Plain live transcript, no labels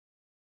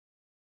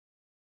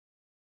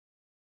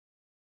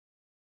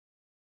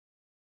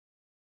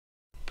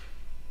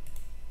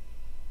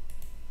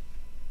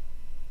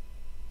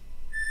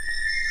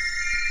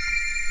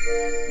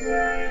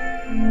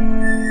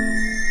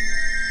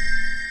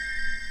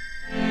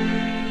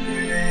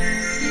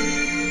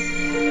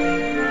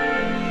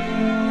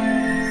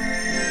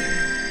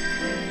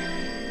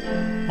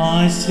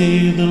I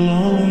see the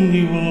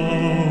lonely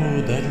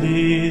road that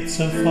leads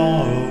so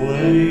far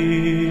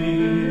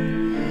away.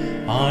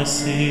 I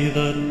see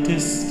the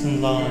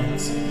distant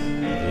lights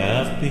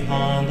left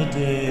behind the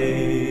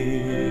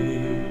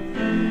day.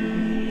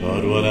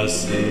 But what I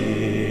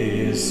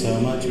see is so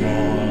much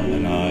more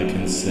than I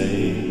can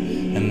say,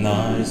 and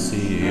I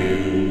see you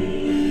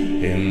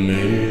in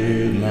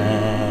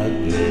midnight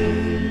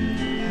blue.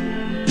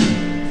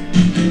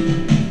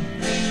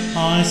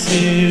 I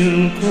see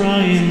you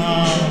crying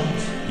out,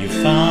 you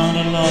found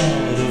a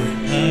lot of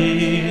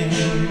pain,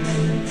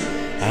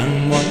 and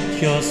what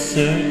you're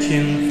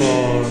searching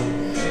for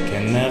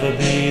can never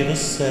be the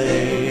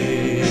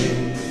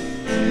same.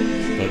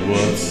 But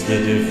what's the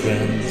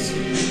difference?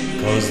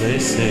 'Cause they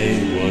say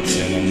what's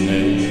in a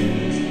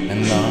name,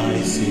 and I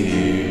see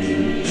you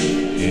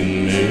in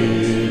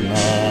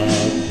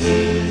midnight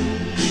blue.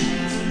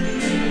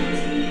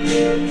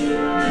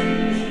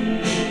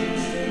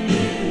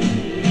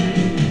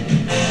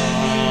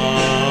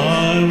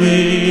 I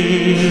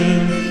will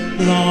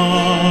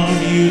love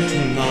you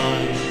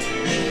tonight,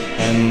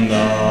 and I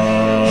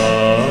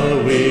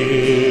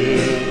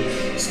will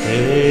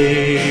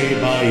stay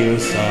by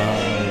your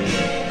side,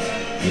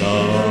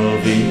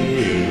 loving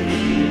you.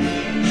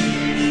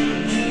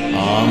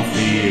 I'm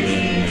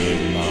feeling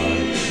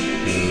midnight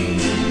blue.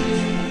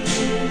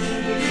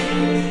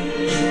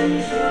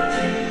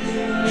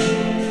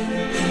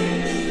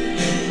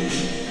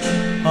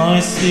 I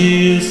see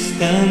you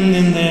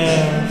standing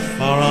there,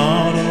 far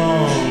out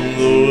along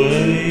the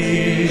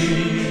way.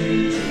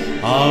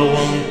 I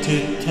want to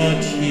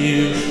touch you,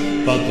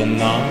 but the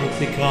night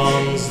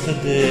becomes the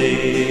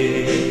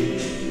day.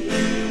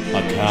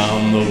 I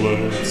count the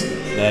words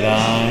that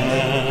I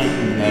am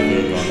never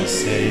gonna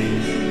say,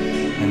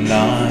 and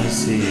I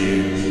see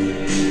you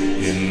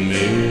in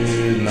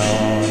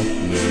midnight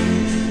blue.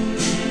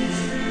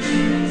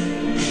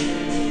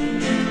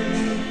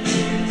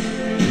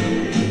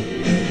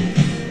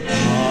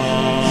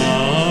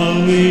 I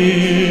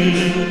will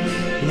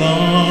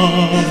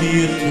love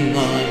you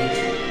tonight,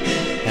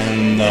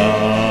 and I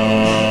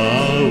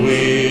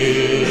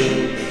will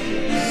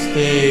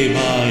stay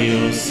by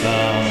your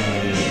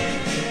side,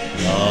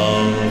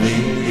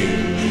 loving you.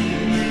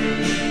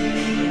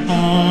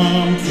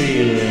 I'm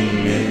feeling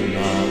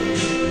midnight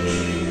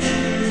blue.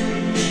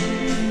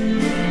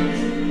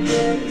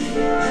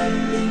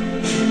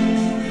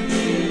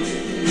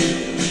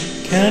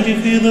 Can't you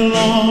feel the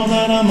love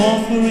that I'm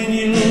offering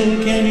you?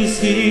 Can't you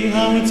see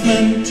how it's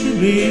meant to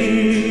be?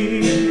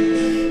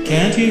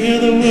 Can't you hear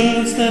the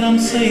words that I'm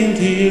saying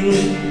to you?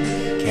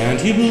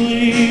 Can't you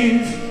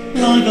believe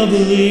like I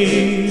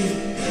believe?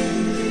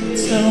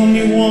 Tell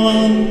me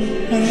one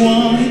and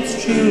one it's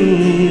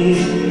true.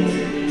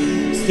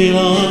 Still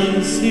I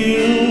see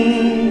you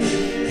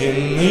in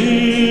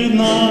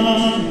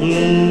midnight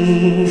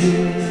blue.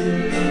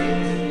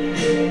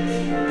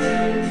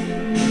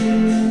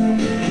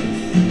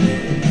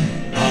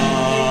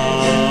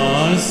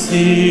 I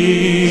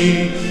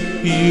see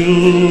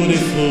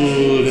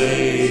beautiful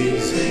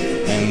days,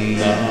 and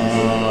I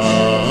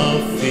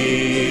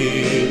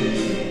feel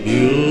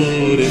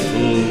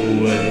beautiful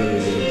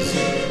ways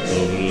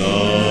of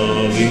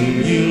loving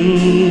you.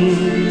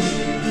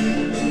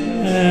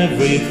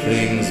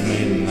 Everything's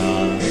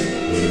midnight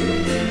blue.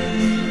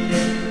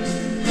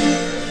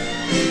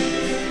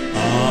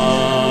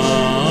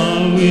 I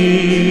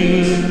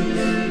will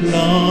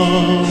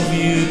love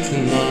you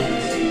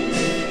tonight,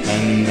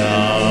 and I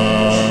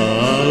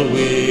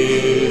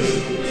will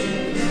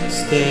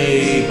stay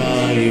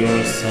by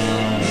your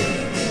side,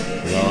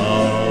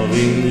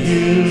 loving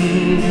you.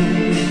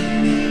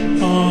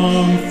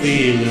 I'm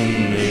feeling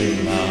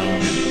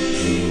midnight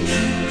blue.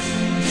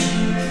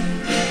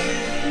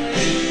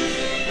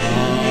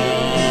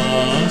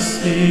 I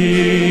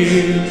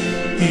see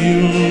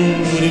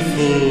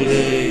beautiful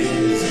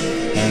days,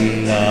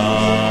 and I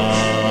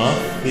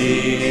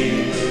feel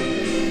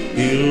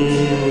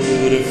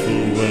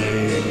beautiful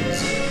ways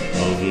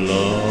of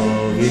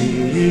loving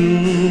you.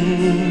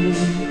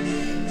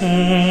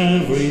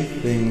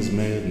 Everything's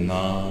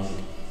midnight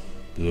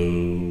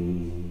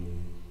blue.